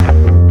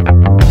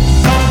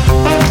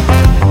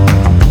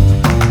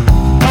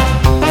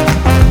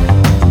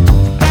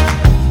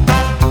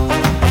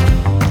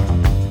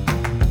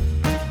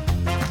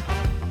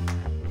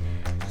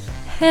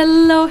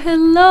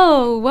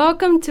Hello!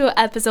 Welcome to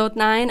episode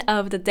 9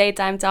 of the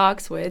Daytime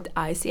Talks with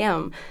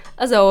ICM.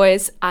 As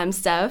always, I'm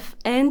Steph,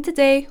 and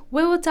today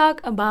we will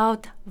talk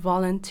about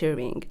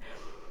volunteering.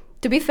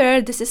 To be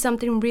fair, this is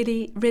something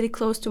really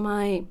close to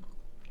my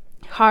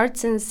heart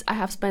since I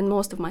have spent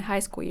most of my high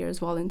school years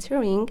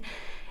volunteering,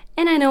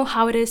 and I know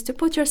how it is to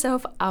put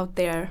yourself out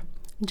there.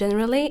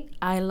 Generally,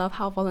 I love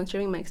how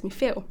volunteering makes me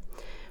feel.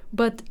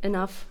 But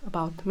enough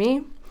about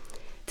me.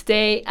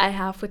 Today I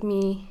have with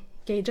me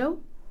Kajal.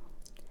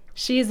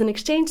 She is an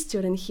exchange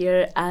student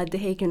here at The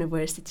Hague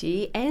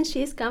University and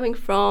she is coming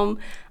from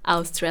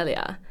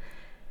Australia.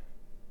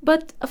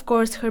 But of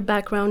course, her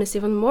background is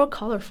even more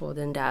colorful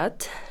than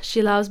that.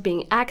 She loves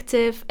being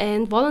active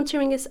and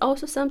volunteering is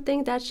also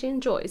something that she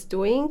enjoys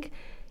doing,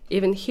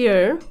 even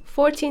here,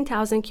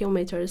 14,000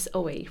 kilometers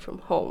away from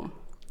home.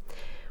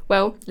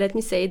 Well, let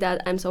me say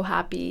that I'm so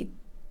happy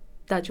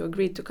that you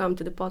agreed to come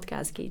to the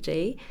podcast,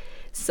 KJ.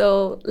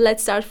 So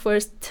let's start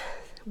first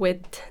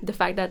with the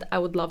fact that I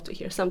would love to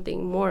hear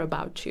something more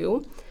about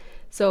you.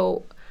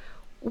 So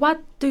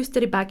what do you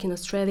study back in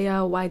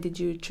Australia? Why did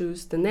you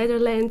choose the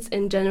Netherlands?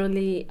 And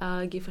generally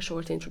give a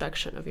short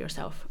introduction of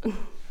yourself.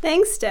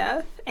 Thanks,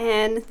 Steph,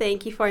 and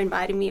thank you for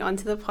inviting me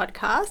onto the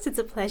podcast. It's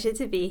a pleasure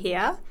to be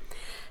here.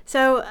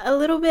 So a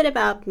little bit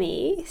about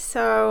me.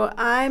 So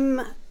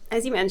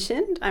as you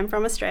mentioned, I'm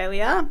from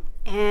Australia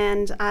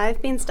and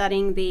I've been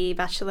studying the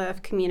Bachelor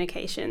of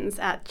Communications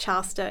at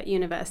Charles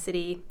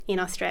University in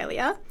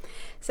Australia.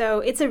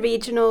 So it's a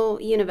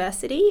regional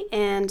university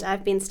and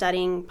I've been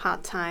studying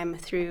part-time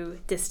through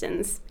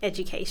distance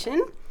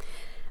education.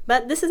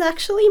 But this is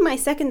actually my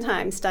second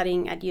time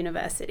studying at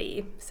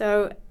university.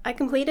 So I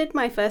completed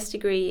my first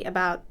degree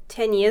about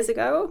 10 years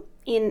ago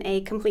in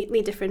a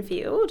completely different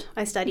field.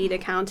 I studied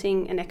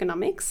accounting and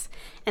economics,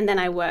 and then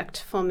I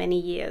worked for many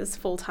years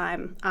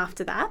full-time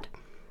after that.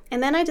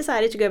 And then I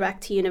decided to go back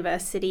to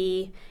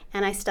university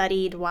and I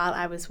studied while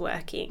I was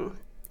working.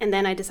 And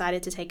then I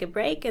decided to take a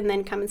break and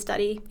then come and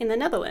study in the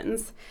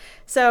Netherlands.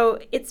 So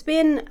it's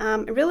been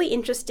really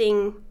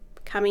interesting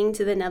coming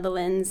to the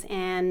Netherlands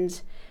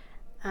and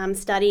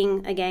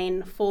studying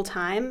again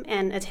full-time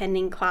and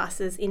attending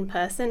classes in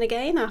person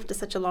again after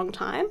such a long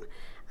time.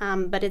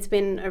 But it's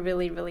been a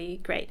really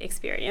great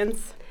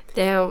experience.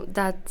 Damn,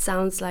 that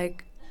sounds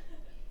like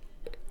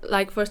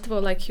first of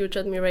all, huge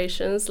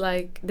admirations.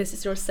 This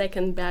is your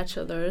second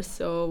bachelor,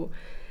 so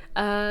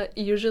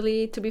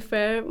usually, to be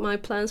fair, my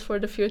plans for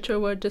the future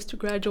were just to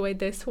graduate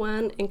this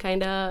one and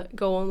kind of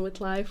go on with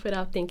life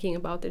without thinking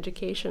about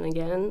education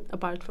again,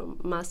 apart from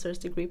master's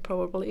degree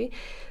probably.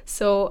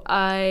 So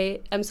I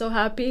am so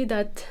happy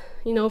that,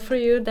 for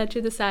you, that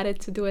you decided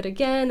to do it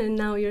again and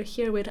now you're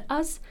here with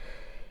us.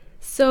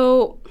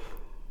 So,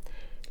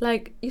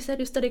 you said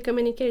you study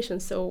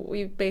communication, so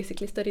we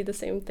basically study the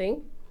same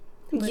thing,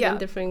 but in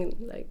different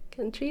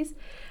countries.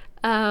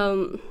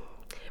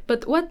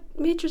 But what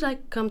made you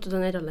come to the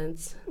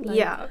Netherlands?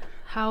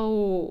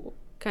 How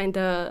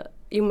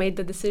you made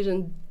the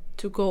decision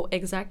to go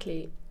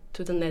exactly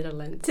to the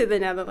Netherlands? To the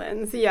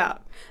Netherlands, yeah.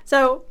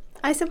 So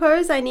I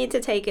suppose I need to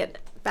take it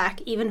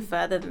back even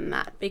further than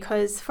that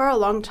because for a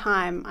long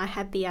time I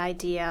had the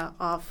idea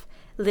of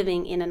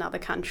living in another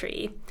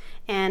country.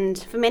 And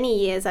for many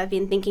years, I've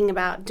been thinking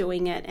about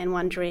doing it and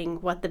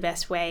wondering what the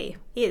best way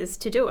is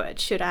to do it.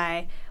 Should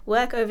I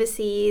work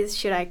overseas?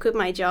 Should I quit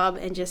my job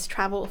and just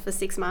travel for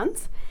 6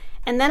 months?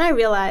 And then I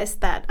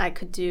realized that I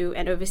could do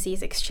an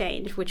overseas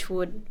exchange, which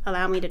would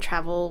allow me to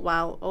travel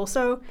while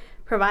also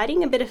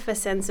providing a bit of a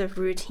sense of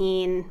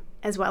routine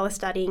as well as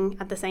studying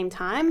at the same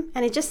time.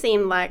 And it just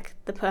seemed like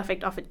the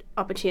perfect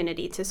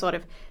opportunity to sort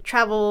of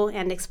travel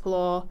and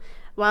explore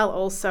while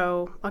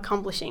also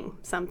accomplishing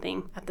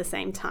something at the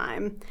same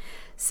time.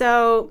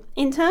 So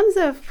in terms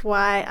of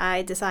why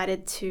I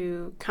decided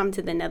to come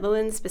to the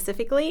Netherlands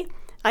specifically,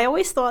 I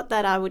always thought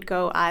that I would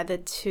go either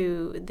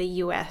to the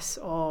US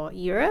or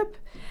Europe.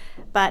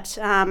 But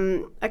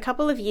a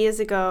couple of years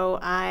ago,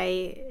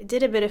 I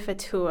did a bit of a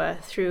tour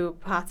through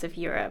parts of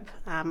Europe.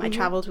 I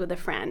traveled with a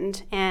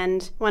friend,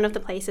 and one of the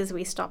places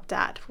we stopped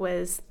at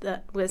was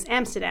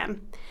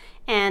Amsterdam.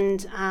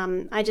 And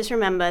I just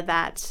remember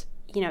that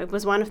it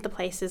was one of the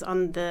places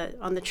on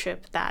the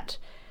trip that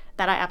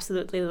I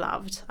absolutely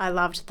loved. I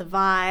loved the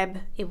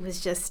vibe. It was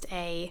just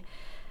a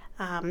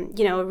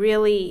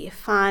really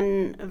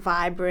fun,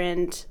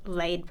 vibrant,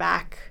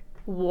 laid-back,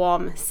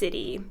 warm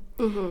city.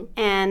 Mm-hmm.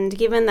 And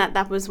given that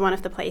that was one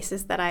of the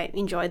places that I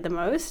enjoyed the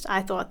most,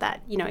 I thought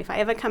that, if I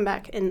ever come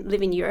back and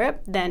live in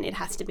Europe, then it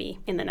has to be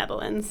in the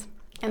Netherlands.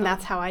 And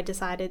that's how I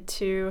decided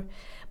to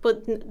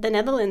put the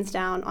Netherlands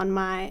down on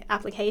my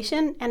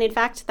application. And in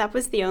fact, that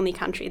was the only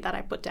country that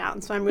I put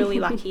down. So I'm really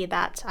lucky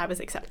that I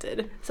was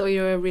accepted. So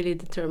you're really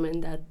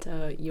determined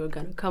that you're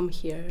going to come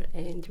here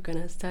and you're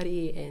going to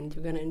study and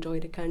you're going to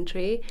enjoy the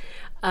country.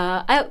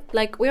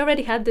 We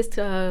already had this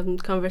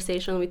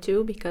conversation with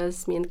you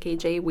because me and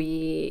KJ,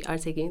 we are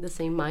taking the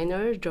same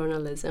minor,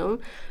 journalism.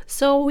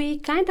 So we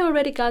kind of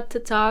already got to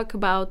talk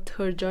about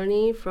her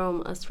journey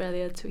from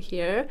Australia to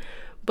here.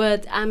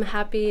 But I'm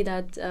happy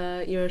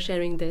that you're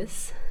sharing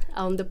this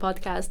on the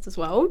podcast as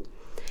well.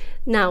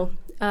 Now,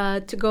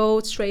 to go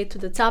straight to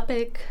the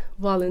topic,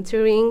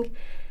 volunteering.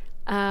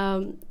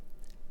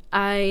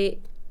 I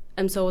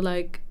am so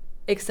like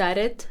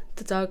excited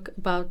to talk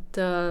about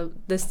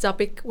this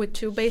topic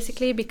with you,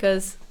 basically,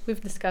 because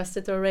we've discussed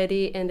it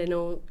already, and I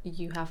know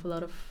you have a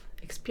lot of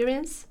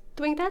experience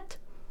doing that.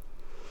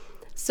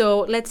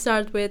 So let's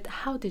start with,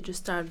 how did you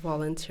start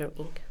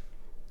volunteering?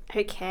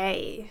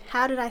 Okay,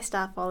 how did I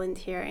start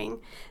volunteering?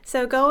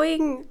 So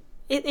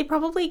it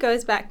probably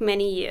goes back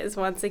many years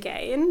once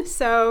again.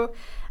 So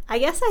I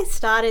guess I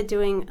started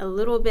doing a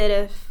little bit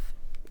of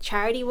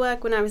charity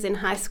work when I was in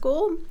high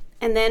school.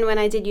 And then when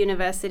I did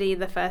university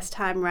the first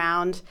time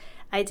round,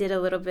 I did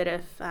a little bit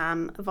of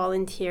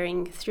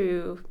volunteering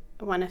through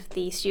one of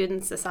the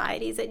student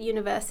societies at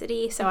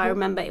university. So I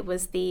remember it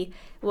was the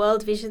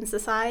World Vision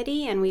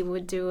Society, and we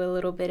would do a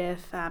little bit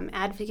of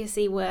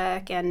advocacy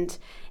work and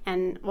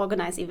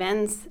organize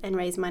events and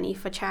raise money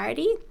for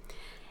charity.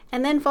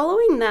 And then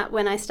following that,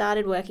 when I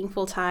started working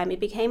full time, it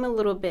became a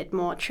little bit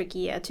more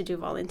trickier to do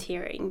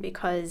volunteering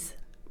because,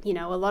 you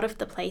know, a lot of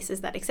the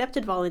places that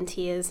accepted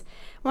volunteers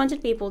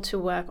wanted people to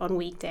work on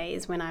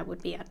weekdays when I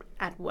would be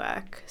at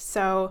work.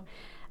 So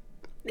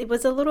it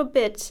was a little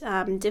bit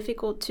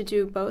difficult to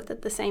do both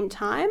at the same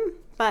time,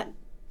 but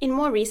in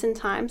more recent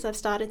times, I've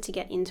started to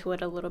get into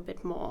it a little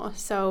bit more.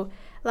 So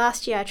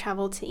last year I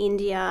traveled to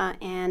India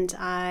and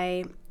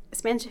I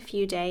spent a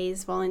few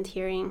days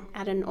volunteering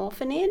at an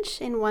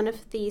orphanage in one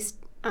of these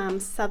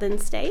southern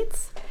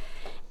states.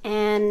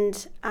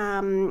 And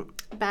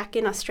back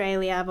in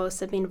Australia, I've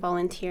also been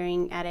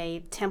volunteering at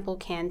a temple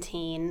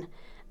canteen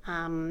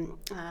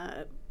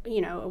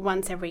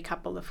once every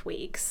couple of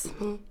weeks.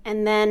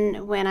 And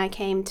then when I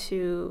came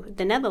to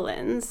the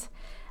Netherlands,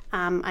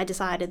 I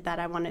decided that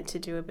I wanted to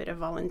do a bit of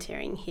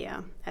volunteering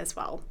here as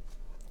well.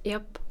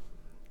 Yep.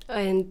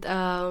 And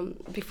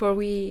before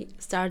we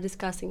start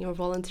discussing your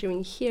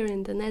volunteering here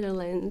in the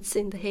Netherlands,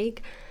 in The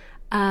Hague,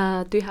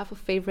 do you have a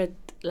favorite,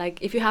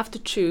 like if you have to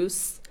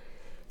choose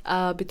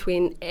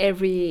between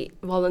every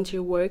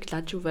volunteer work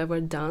that you've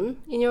ever done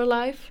in your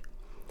life,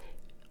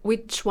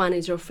 which one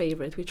is your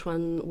favorite? Which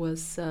one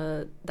was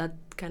that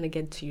kind of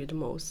get to you the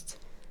most?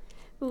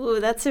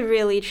 Ooh, that's a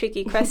really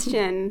tricky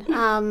question.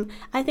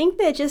 I think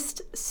they're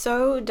just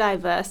so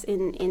diverse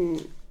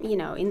in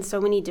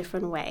so many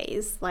different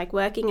ways. Like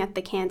working at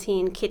the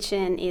canteen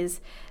kitchen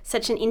is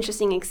such an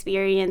interesting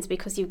experience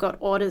because you've got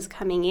orders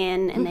coming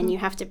in and then you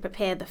have to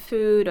prepare the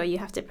food or you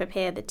have to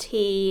prepare the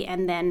tea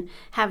and then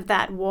have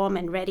that warm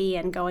and ready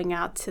and going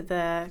out to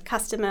the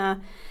customer.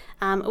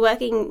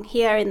 Working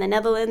here in the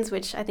Netherlands,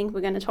 which I think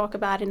we're going to talk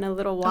about in a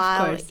little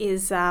while,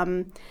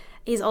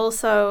 is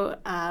also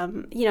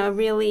a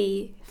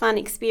really fun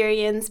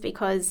experience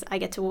because I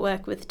get to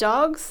work with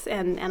dogs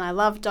and I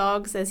love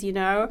dogs, as you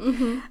know.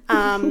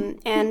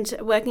 And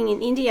working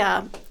in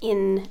India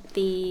in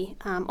the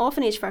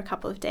orphanage for a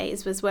couple of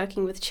days was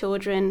working with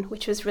children,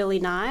 which was really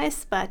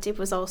nice, but it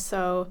was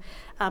also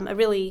a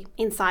really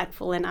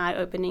insightful and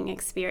eye-opening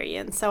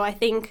experience. So I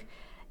think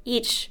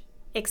each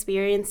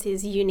experience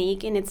is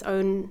unique in its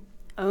own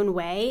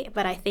way,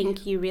 but I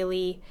think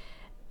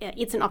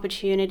it's an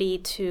opportunity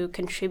to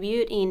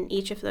contribute in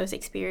each of those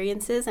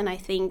experiences. And I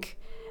think,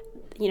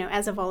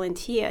 as a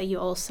volunteer,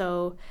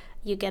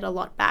 you get a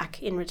lot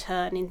back in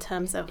return in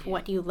terms of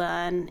what you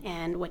learn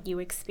and what you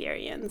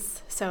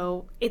experience.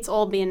 So it's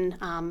all been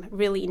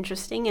really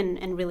interesting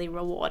and really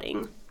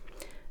rewarding.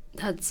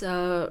 That's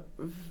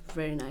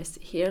very nice to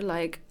hear.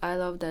 Like, I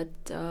love that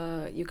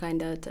you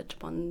kind of touch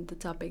upon the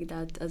topic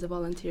that as a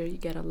volunteer you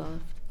get a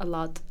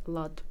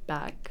lot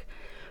back.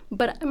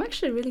 But I'm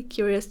actually really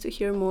curious to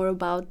hear more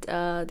about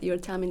your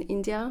time in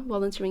India,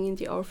 volunteering in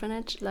the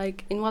orphanage.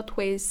 Like, in what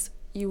ways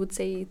you would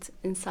say it's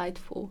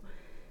insightful?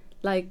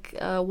 Like,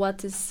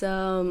 what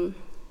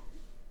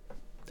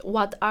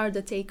are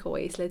the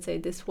takeaways, let's say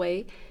this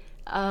way,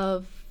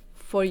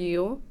 for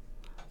you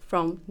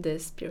from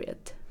this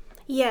period?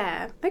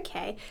 Yeah,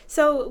 okay.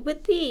 So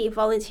with the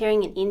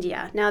volunteering in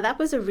India, now that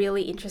was a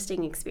really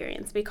interesting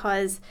experience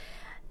because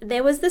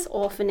there was this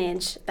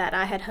orphanage that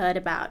I had heard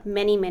about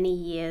many, many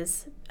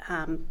years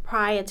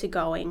prior to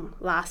going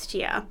last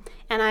year.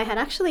 And I had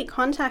actually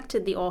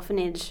contacted the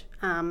orphanage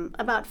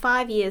about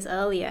 5 years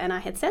earlier, and I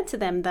had said to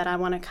them that I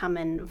want to come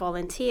and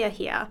volunteer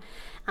here.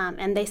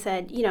 And they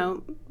said,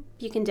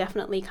 you can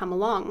definitely come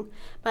along.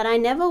 But I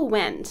never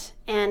went.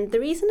 And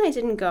the reason I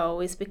didn't go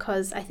is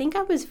because I think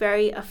I was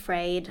very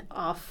afraid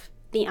of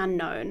the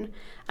unknown.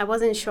 I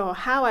wasn't sure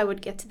how I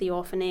would get to the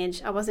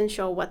orphanage. I wasn't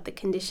sure what the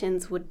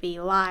conditions would be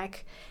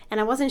like. And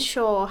I wasn't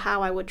sure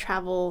how I would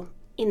travel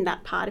in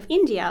that part of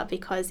India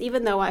because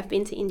even though I've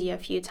been to India a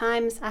few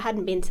times, I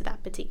hadn't been to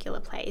that particular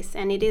place.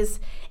 And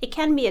it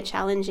can be a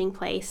challenging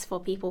place for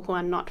people who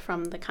are not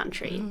from the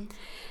country.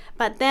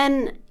 But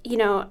then,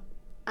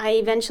 I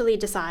eventually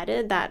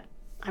decided that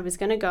I was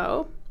going to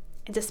go,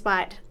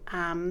 despite,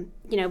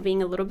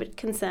 being a little bit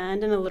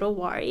concerned and a little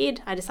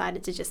worried. I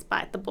decided to just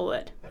bite the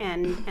bullet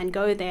and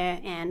go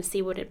there and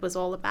see what it was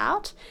all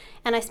about.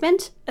 And I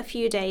spent a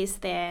few days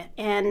there,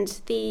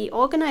 and the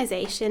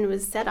organization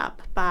was set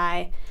up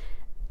by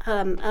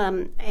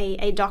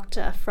a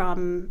doctor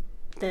from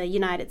the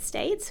United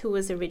States who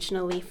was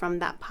originally from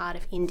that part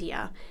of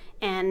India.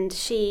 And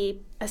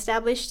she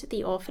established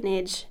the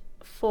orphanage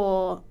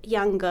for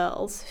young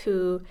girls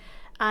who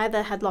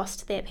either had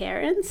lost their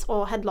parents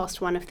or had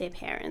lost one of their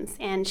parents.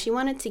 And she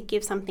wanted to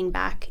give something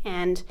back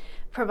and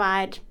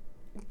provide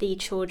the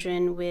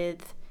children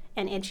with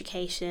an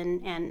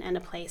education and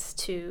a place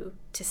to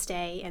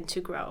stay and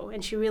to grow.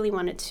 And she really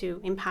wanted to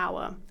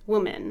empower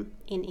women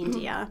in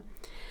India.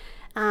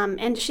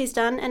 And she's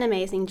done an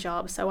amazing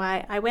job. So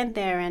I went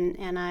there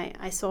and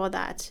I saw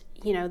that,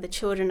 you know, the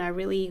children are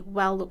really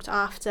well looked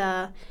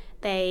after.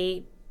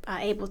 They are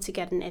able to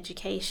get an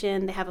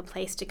education. They have a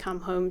place to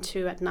come home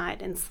to at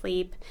night and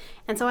sleep.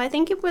 And so I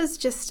think it was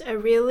just a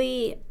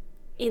really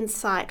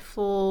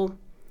insightful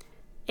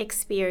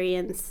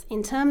experience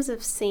in terms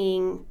of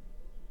seeing,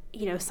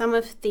 you know, some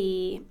of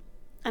the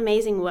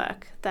amazing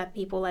work that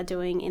people are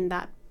doing in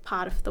that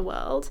part of the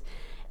world.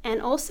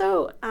 And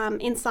also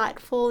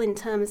insightful in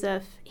terms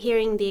of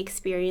hearing the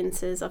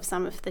experiences of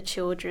some of the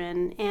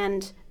children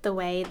and the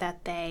way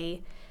that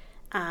they,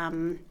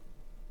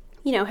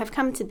 you know, have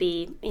come to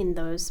be in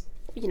those,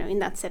 you know, in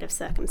that set of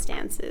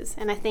circumstances.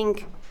 And I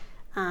think,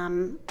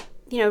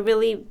 you know,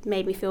 really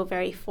made me feel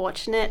very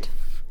fortunate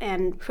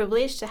and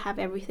privileged to have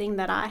everything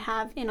that I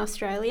have in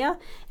Australia.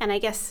 And I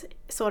guess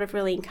sort of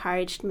really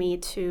encouraged me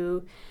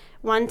to,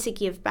 one, to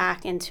give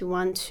back and to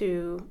want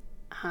to,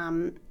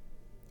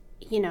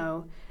 you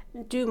know,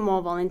 do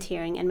more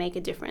volunteering and make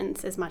a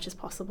difference as much as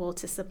possible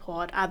to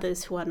support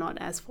others who are not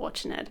as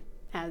fortunate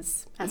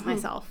as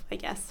myself, I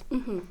guess.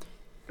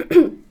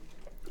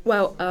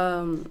 Well,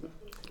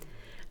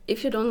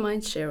 if you don't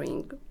mind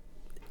sharing,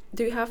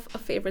 do you have a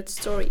favorite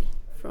story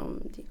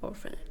from the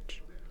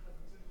orphanage?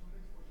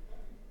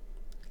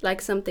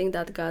 Like something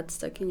that got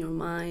stuck in your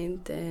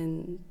mind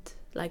and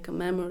like a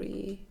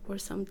memory or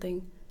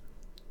something?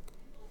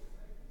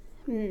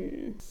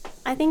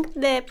 I think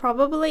there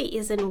probably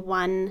isn't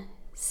one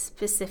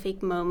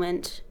specific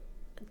moment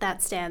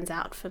that stands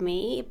out for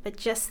me, but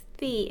just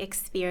the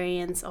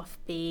experience of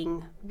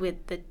being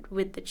with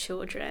the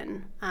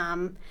children.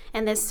 And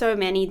there's so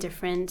many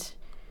different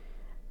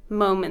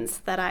moments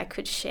that I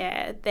could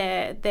share.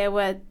 There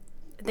was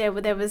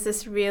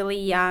this really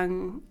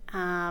young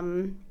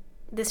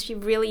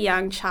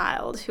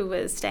child who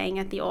was staying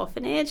at the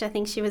orphanage. I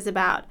think she was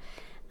about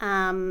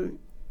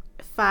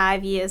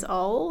 5 years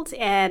old,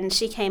 and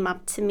she came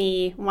up to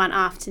me one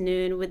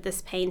afternoon with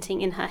this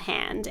painting in her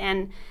hand,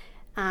 and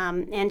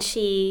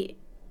she,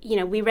 you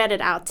know, we read it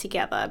out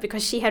together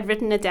because she had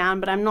written it down,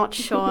 but I'm not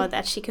sure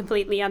that she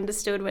completely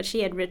understood what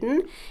she had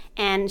written.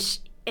 And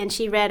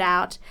she read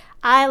out,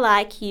 "I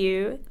like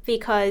you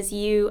because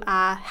you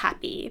are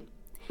happy."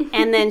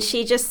 And then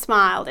she just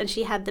smiled, and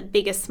she had the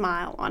biggest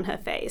smile on her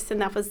face,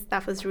 and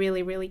that was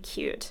really, really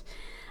cute.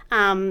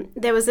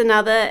 There was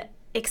another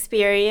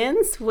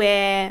experience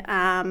where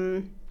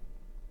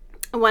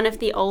one of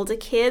the older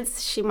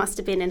kids, she must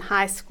have been in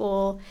high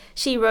school,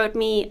 she wrote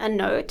me a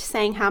note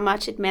saying how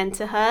much it meant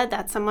to her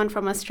that someone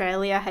from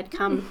Australia had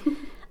come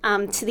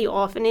to the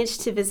orphanage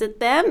to visit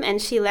them,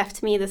 and she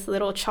left me this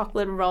little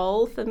chocolate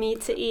roll for me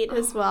to eat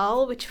as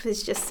well, which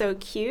was just so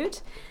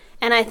cute.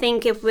 And I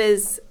think it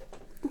was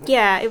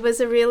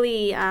a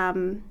really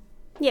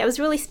it was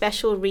really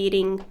special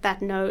reading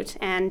that note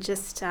and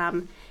just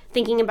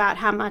thinking about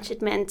how much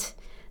it meant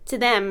to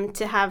them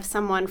to have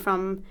someone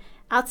from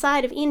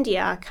outside of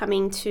India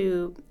coming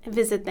to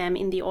visit them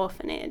in the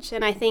orphanage.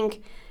 And I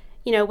think,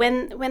 you know,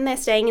 when they're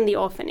staying in the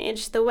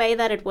orphanage, the way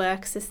that it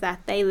works is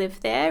that they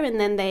live there and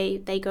then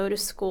they go to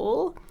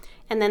school,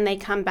 and then they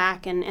come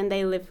back and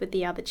they live with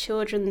the other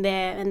children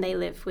there, and they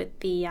live with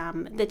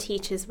the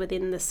teachers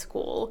within the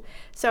school.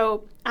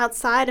 So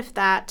outside of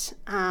that,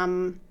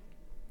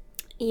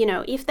 you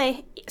know,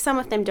 some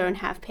of them don't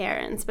have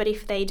parents, but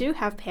if they do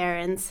have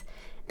parents,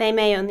 they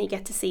may only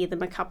get to see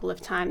them a couple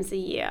of times a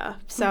year.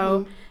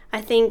 So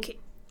I think,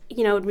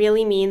 you know, it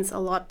really means a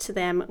lot to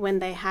them when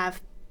they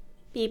have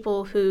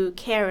people who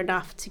care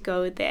enough to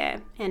go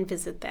there and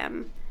visit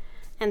them.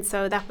 And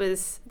so that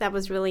was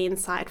really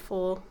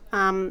insightful.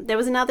 There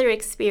was another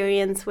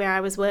experience where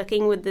I was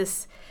working with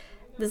this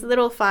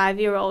little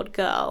 5-year-old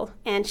girl,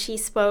 and she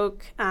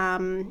spoke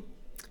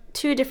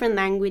 2 different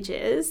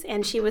languages,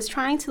 and she was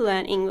trying to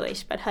learn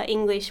English, but her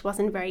English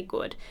wasn't very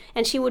good.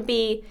 And she would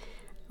be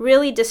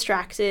really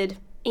distracted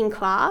in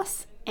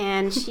class,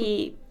 and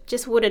she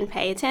just wouldn't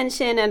pay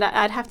attention, and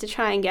I'd have to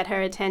try and get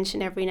her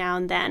attention every now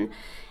and then.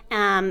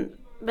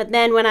 But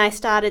then when I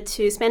started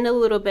to spend a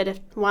little bit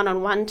of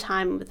one-on-one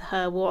time with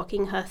her,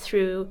 walking her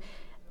through,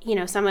 you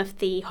know, some of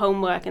the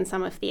homework and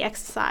some of the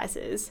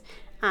exercises,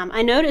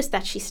 I noticed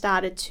that she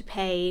started to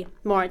pay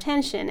more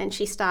attention, and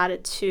she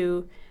started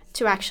to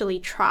actually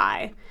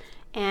try.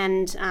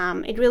 And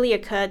it really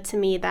occurred to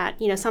me that,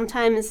 you know,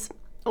 sometimes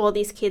all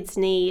these kids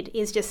need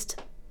is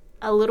just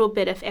a little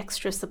bit of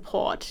extra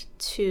support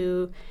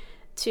to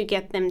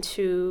get them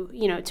to,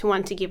 you know, to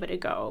want to give it a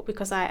go.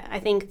 Because I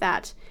think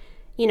that,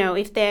 you know,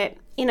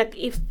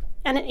 if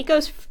and it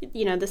goes,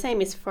 the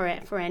same is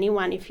for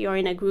anyone. If you're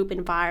in a group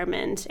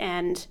environment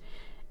and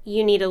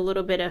you need a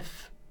little bit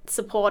of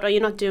support or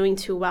you're not doing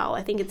too well,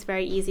 I think it's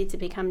very easy to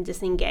become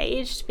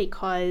disengaged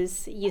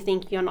because you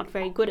think you're not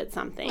very good at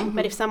something.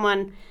 But if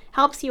someone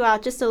helps you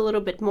out just a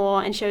little bit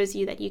more and shows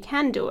you that you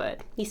can do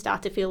it, you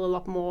start to feel a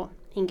lot more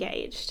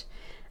engaged.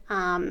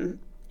 And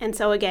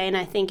so again,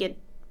 I think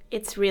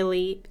it's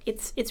really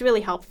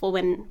helpful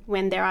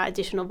when there are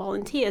additional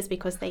volunteers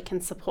because they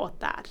can support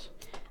that.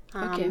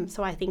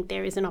 So I think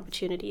there is an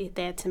opportunity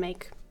there to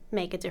make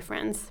a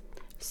difference.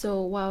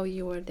 So while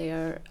you were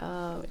there,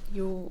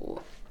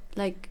 you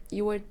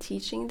were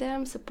teaching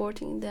them,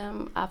 supporting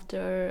them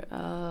after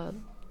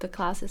the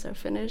classes are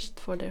finished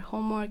for their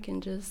homework,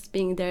 and just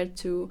being there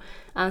to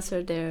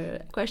answer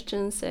their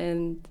questions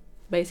and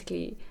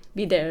basically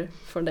be there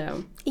for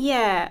them.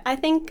 Yeah, I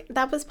think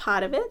that was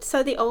part of it.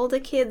 So the older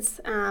kids,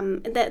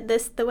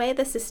 the way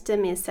the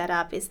system is set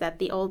up is that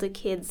the older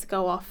kids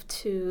go off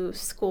to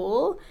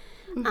school,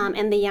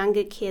 and the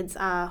younger kids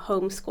are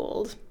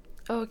homeschooled.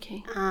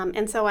 Okay.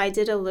 And so I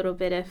did a little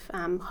bit of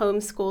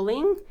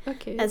homeschooling,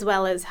 as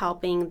well as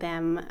helping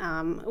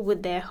them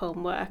with their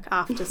homework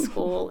after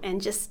school and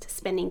just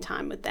spending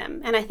time with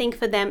them. And I think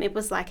for them it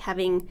was like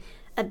having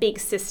a big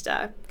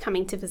sister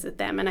coming to visit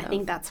them, and I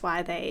think that's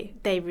why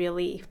they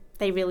really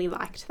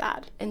liked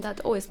that. And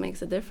that always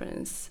makes a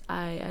difference,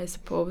 I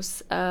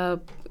suppose.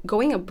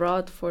 Going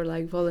abroad for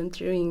like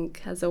volunteering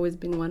has always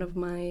been one of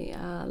my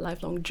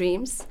lifelong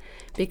dreams,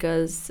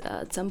 because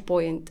at some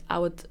point I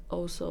would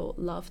also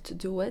love to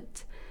do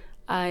it.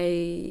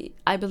 I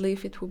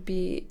believe it would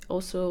be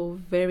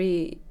also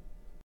very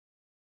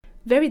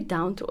very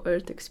down to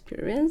earth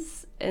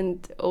experience,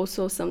 and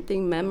also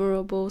something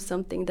memorable,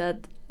 something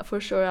that for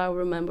sure I'll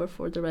remember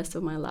for the rest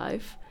of my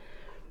life.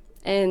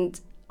 And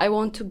I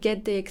want to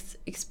get the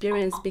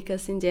experience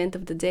because in the end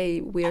of the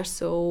day, we are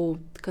so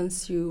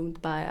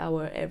consumed by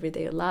our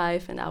everyday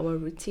life and our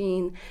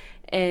routine.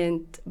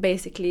 And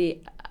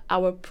basically,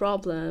 our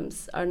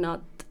problems are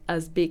not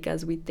as big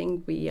as we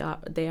think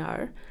they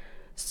are.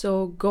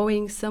 So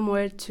going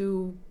somewhere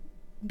to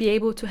be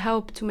able to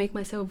help to make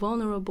myself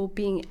vulnerable,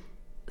 being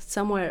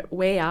somewhere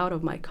way out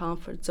of my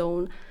comfort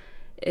zone,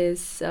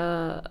 is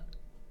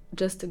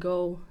just a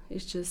goal.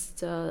 It's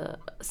just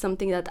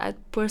something that I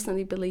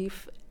personally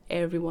believe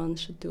everyone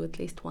should do at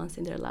least once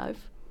in their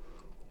life,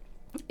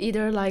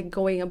 either like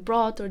going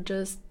abroad or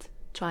just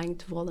trying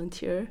to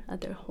volunteer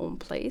at their home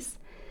place.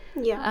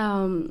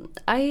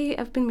 I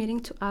have been meaning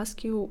to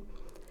ask you,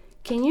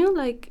 can you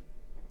like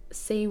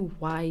say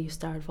why you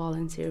started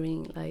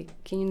volunteering? Like,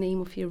 can you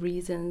name a few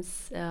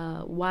reasons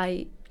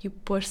why you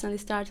personally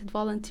started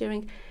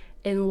volunteering,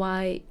 and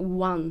why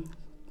one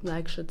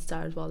like should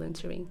start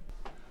volunteering?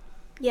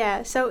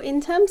 Yeah, so in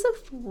terms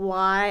of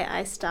why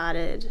I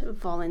started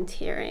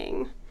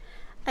volunteering,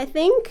 I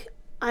think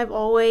I've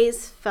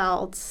always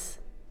felt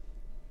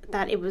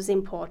that it was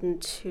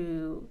important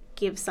to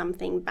give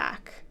something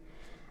back.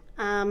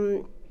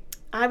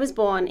 I was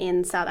born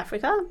in South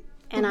Africa,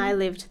 and I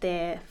lived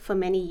there for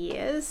many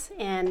years,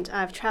 and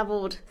I've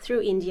traveled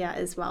through India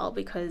as well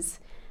because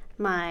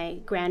my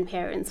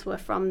grandparents were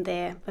from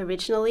there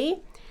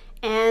originally.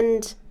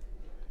 And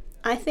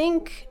I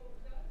think,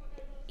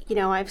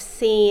 I've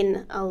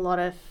seen a lot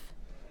of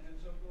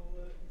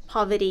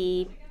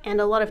poverty and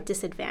a lot of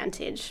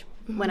disadvantage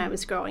when I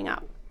was growing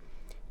up.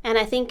 And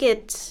I think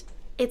it's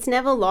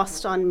never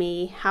lost on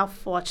me how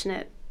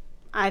fortunate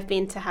I've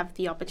been to have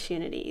the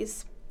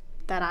opportunities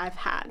that I've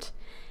had.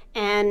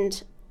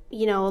 And,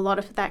 a lot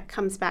of that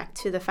comes back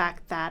to the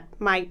fact that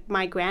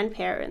my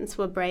grandparents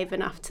were brave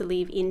enough to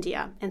leave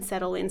India and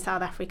settle in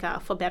South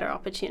Africa for better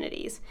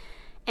opportunities.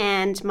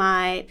 And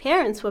my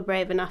parents were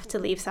brave enough to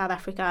leave South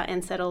Africa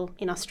and settle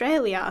in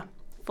Australia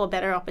for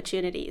better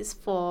opportunities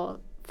for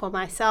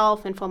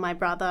myself and for my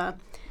brother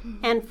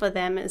and for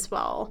them as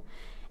well.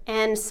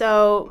 And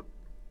so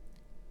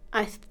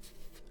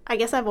I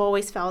guess I've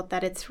always felt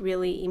that it's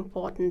really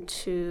important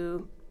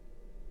to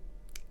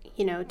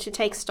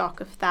take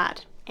stock of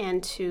that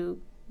and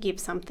to give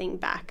something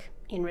back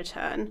in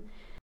return.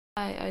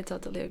 I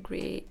totally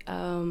agree,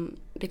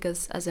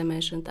 because as I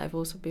mentioned, I've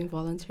also been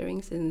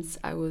volunteering since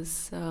I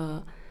was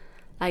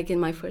in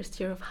my first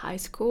year of high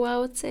school, I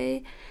would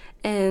say.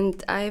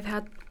 And I've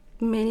had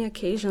many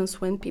occasions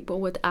when people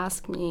would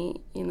ask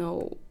me,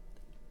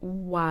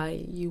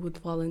 why you would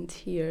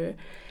volunteer.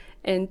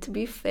 And to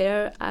be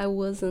fair, I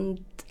was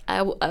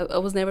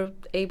never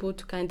able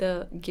to kind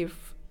of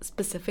give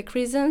specific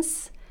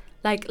reasons.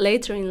 Like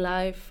later in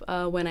life,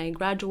 when I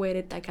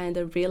graduated, I kind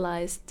of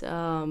realized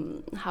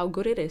how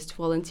good it is to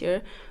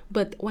volunteer.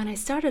 But when I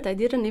started, I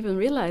didn't even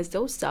realize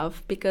those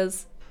stuff,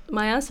 because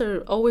my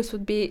answer always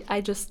would be,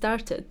 I just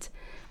started.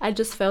 I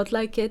just felt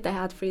like it. I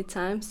had free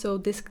time. So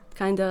this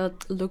kind of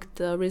looked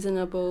a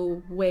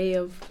reasonable way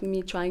of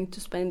me trying to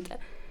spend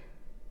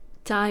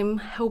time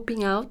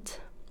helping out.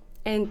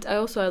 And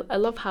I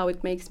love how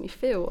it makes me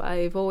feel.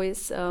 I've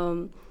always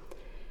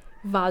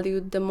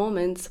valued the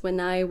moments when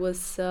I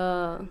was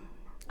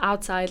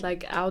outside,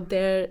 like out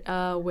there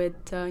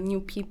with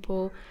new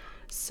people,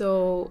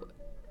 So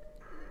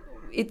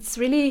it's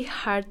really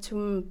hard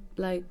to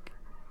like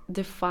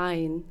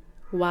define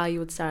why you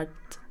would start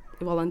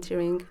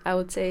volunteering. I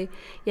would say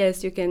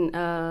yes, you can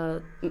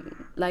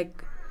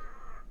like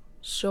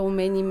show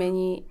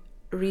many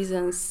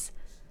reasons.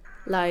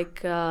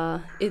 Like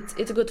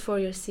it's good for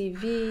your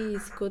CV,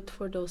 it's good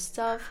for those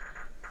stuff,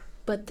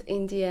 but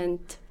in the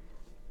end,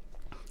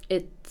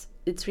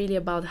 it's really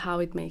about how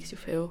it makes you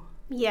feel.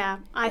 Yeah,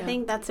 I Yeah.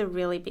 think that's a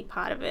really big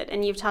part of it.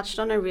 And you've touched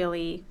on a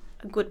really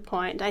good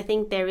point. I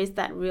think there is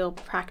that real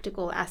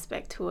practical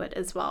aspect to it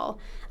as well.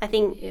 I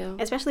think, Yeah.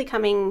 especially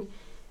coming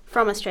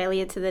from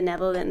Australia to the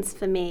Netherlands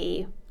for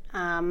me,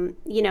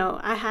 you know,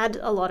 I had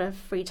a lot of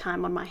free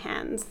time on my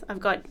hands. I've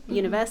got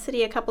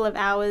university a couple of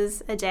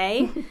hours a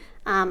day,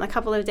 a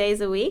couple of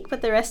days a week,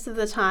 but the rest of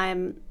the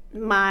time,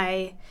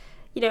 my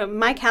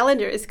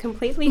calendar is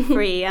completely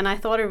free, and I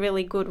thought a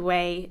really good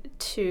way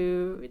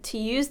to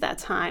use that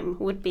time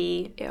would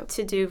be Yep.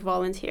 to do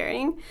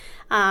volunteering.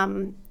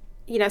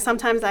 You know,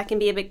 sometimes I can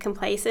be a bit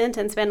complacent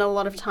and spend a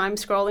lot of time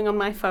scrolling on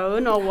my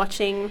phone or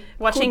watching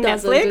Who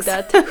doesn't Netflix. do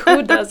that?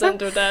 Who doesn't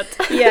do that?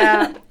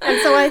 Yeah, and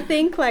so I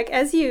think, like,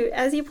 as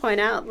you point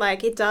out,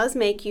 like, it does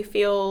make you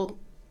feel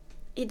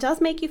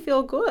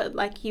good.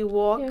 Like, you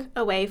walk Yeah.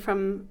 away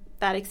from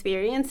that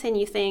experience and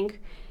you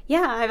think,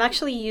 yeah, I've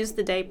actually used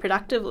the day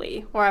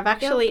productively, or I've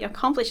actually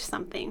accomplished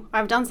something, or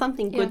I've done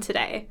something good Yeah.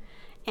 today.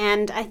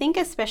 And I think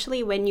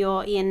especially when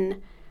you're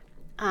in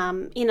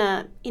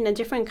a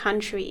different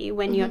country,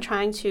 when you're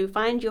trying to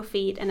find your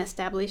feet and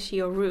establish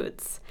your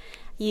roots,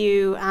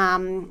 you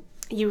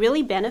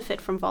really benefit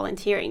from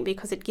volunteering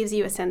because it gives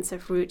you a sense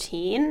of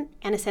routine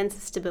and a sense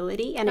of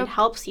stability, and it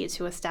helps you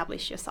to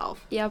establish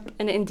yourself. Yep.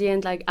 And in the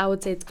end, like I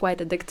would say, it's quite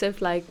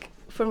addictive. Like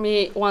for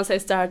me, once I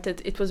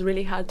started, it was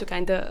really hard to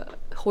kind of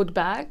hold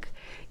back.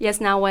 Yes,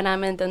 now when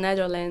I'm in the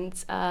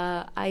Netherlands,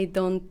 I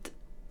don't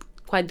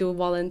quite do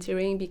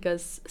volunteering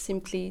because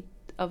simply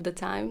of the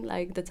time,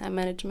 like the time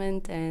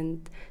management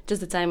and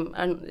just the time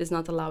is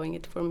not allowing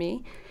it for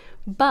me.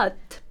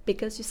 But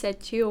because you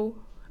said you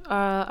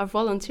are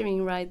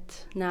volunteering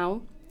right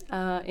now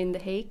in The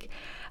Hague,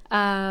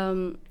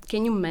 can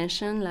you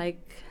mention like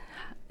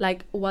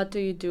what do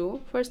you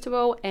do first of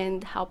all,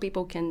 and how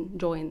people can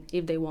join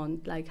if they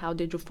want? Like how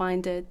did you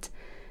find it?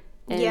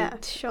 And Yeah,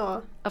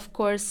 sure. of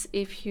course,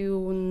 if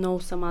you know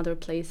some other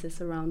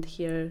places around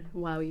here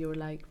while you're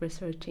like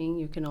researching,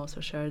 you can also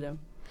share them.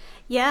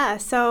 Yeah,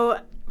 so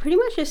pretty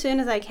much as soon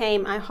as I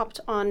came, I hopped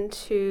on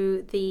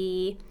to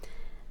the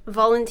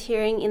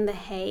Volunteering in The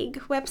Hague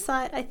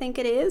website, I think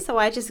it is. So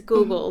I just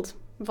Googled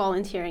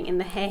volunteering in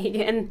The Hague,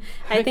 and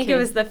I think it Okay.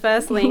 was the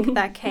first link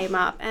that came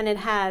up, and it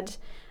had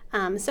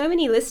so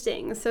many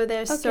listings. So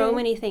there's so Okay.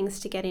 many things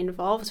to get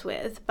involved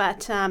with.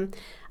 But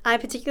I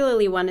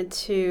particularly wanted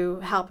to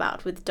help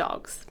out with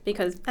dogs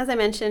because, as I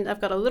mentioned, I've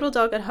got a little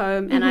dog at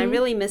home and I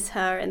really miss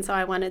her. And so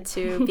I wanted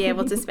to be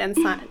able to spend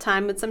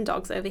time with some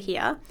dogs over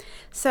here.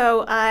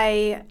 So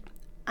I'm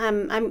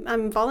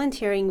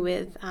volunteering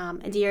with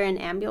a deer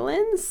and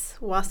ambulance,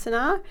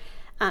 Wasana.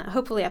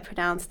 Hopefully I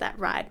pronounced that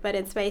right, but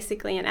it's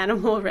basically an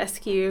animal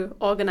rescue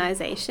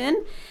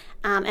organization.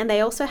 And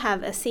they also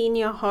have a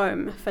senior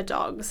home for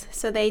dogs.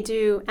 So they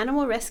do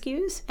animal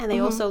rescues, and they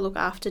also look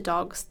after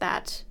dogs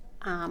that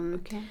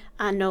Okay.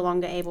 are no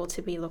longer able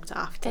to be looked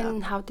after.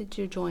 And how did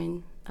you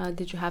join?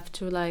 Did you have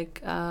to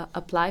like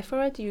apply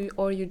for it,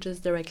 or you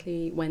just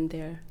directly went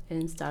there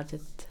and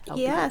started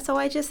helping? Yeah, so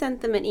I just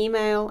sent them an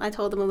email. I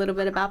told them a little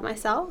bit about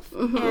myself,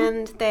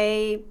 and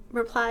they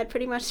replied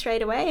pretty much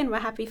straight away and were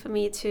happy for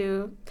me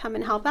to come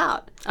and help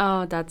out.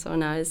 Oh, that's so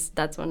nice.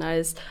 That's so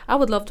nice. I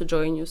would love to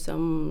join you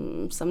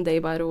someday,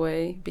 by the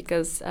way,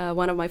 because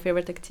one of my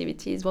favorite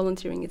activities,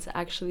 volunteering, is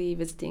actually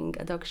visiting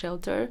a dog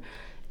shelter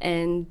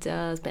and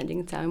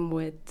spending time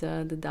with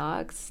the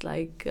dogs,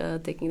 like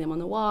taking them on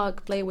a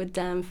walk, play with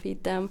them,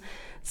 feed them.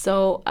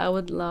 So I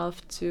would love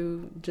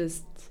to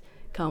just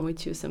come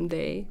with you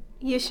someday.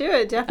 You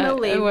should,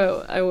 definitely. I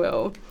will. I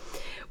will.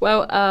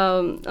 Well,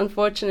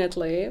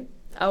 unfortunately,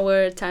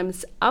 our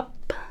time's up.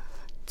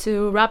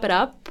 To wrap it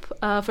up,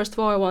 first of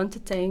all, I want to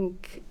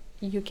thank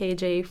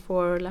UKJ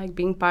for like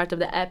being part of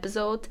the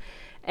episode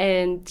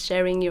and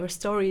sharing your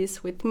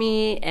stories with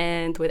me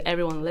and with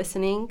everyone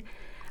listening.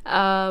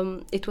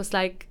 It was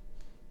like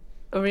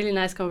a really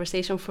nice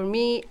conversation for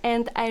me,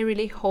 and I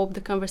really hope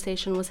the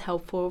conversation was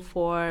helpful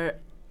for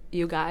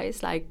you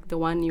guys, like the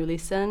one you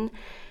listen.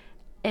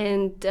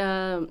 And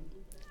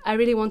I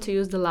really want to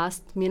use the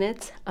last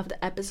minute of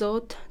the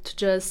episode to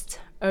just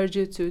urge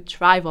you to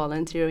try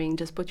volunteering.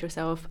 Just put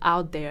yourself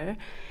out there.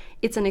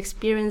 It's an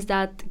experience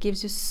that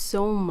gives you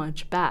so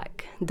much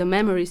back. The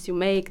memories you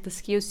make, the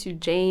skills you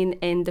gain,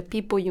 and the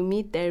people you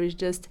meet there is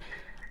just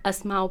a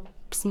small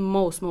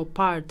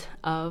part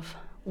of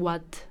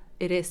what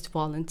it is to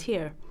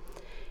volunteer.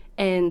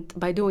 And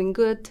by doing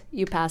good,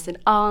 you pass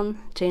it on,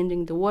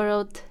 changing the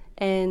world,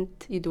 and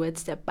you do it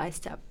step by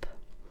step.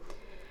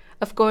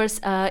 Of course,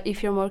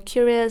 if you're more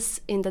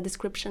curious, in the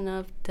description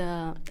of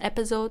the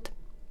episode,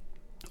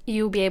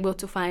 you'll be able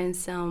to find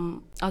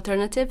some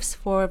alternatives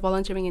for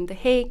volunteering in The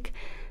Hague.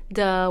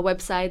 the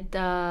website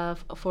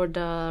for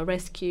the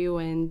rescue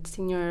and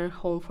senior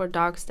home for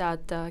dogs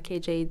that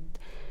KJ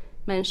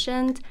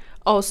mentioned.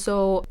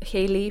 Also,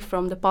 Haley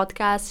from the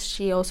podcast,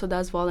 she also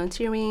does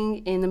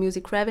volunteering in the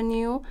music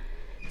revenue.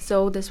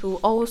 So this will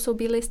also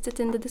be listed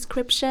in the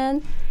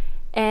description.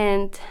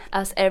 And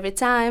as every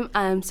time,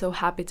 I'm so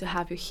happy to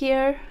have you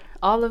here,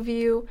 all of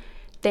you.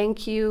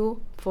 Thank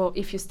you for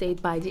if you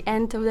stayed by the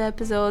end of the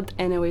episode,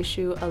 and I wish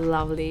you a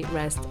lovely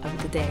rest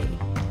of the day.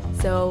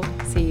 So,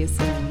 see you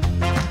soon.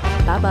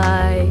 Bye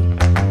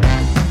bye.